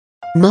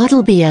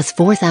Model BS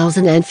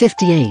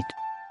 4058.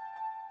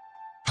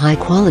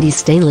 High-quality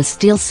stainless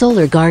steel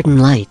solar garden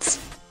lights.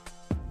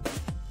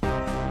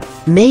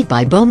 Made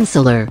by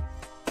BOMSOLAR.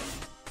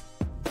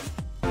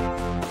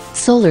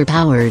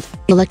 Solar-powered,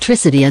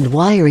 electricity and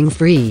wiring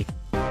free.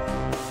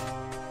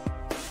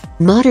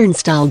 Modern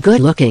style,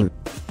 good-looking.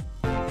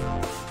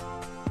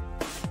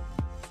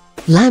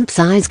 Lamp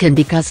size can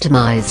be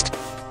customized.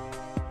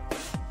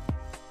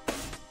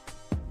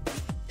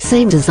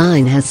 Same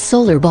design has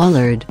solar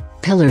bollard,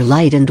 pillar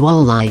light and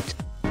wall light.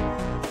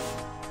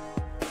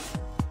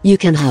 You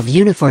can have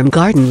uniform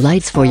garden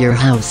lights for your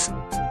house.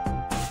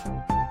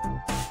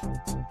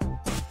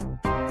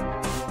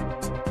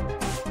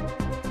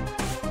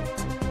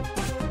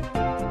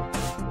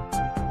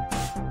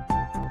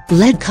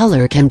 LED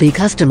color can be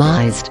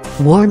customized,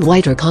 warm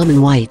white or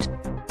common white.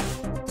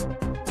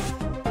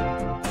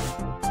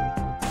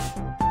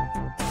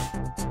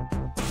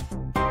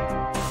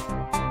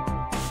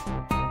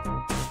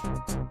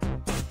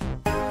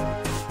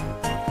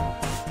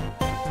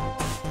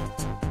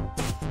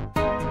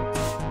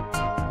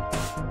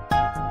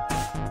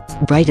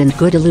 Bright and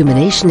good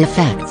illumination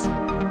effects.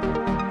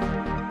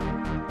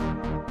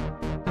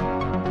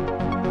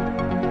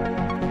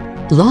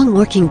 Long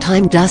working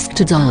time, dusk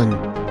to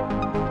dawn.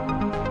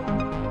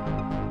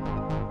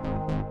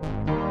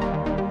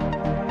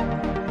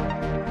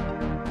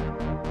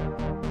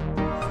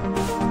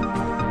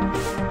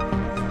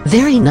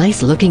 Very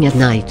nice looking at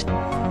night.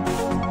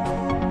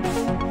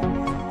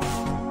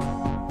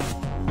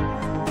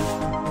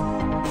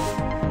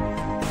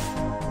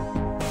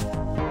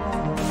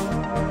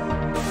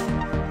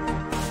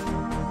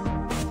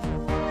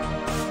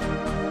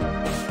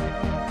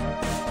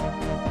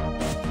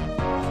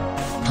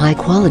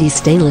 High-quality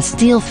stainless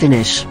steel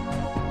finish.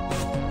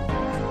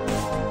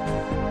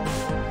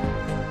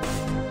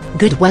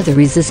 Good weather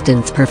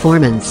resistance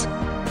performance.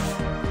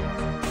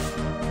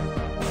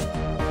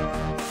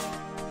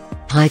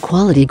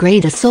 High-quality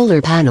grade A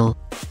solar panel.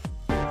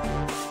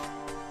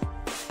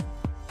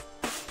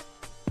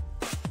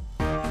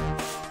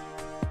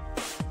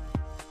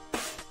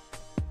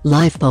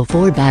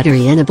 LiFePO4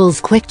 battery enables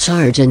quick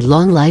charge and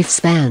long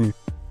lifespan.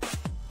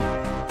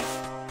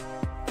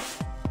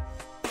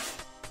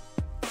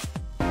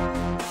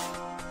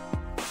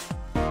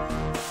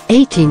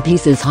 "18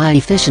 pieces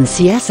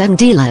high-efficiency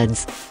SMD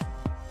LEDs.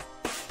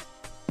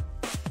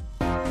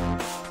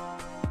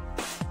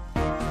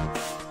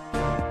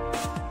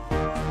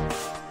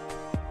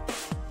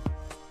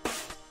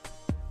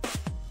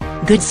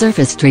 Good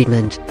surface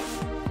treatment.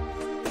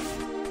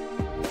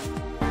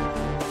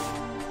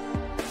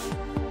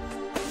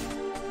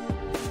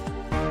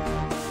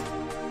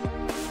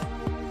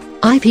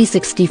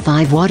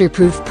 IP65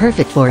 waterproof,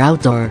 perfect for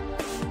outdoor.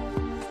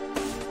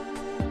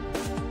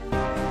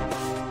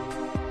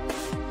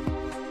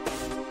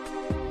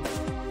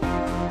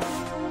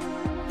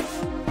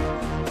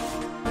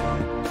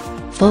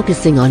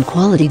 Focusing on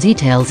quality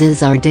details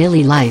is our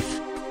daily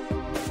life.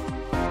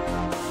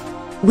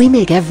 We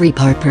make every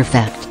part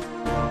perfect.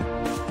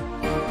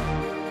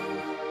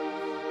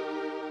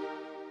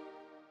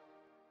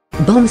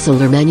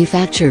 BOMSOLAR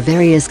manufacture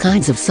various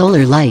kinds of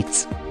solar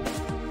lights.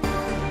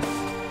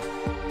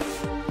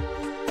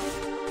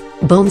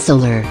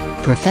 BOMSOLAR,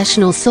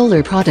 professional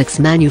solar products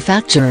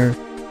manufacturer.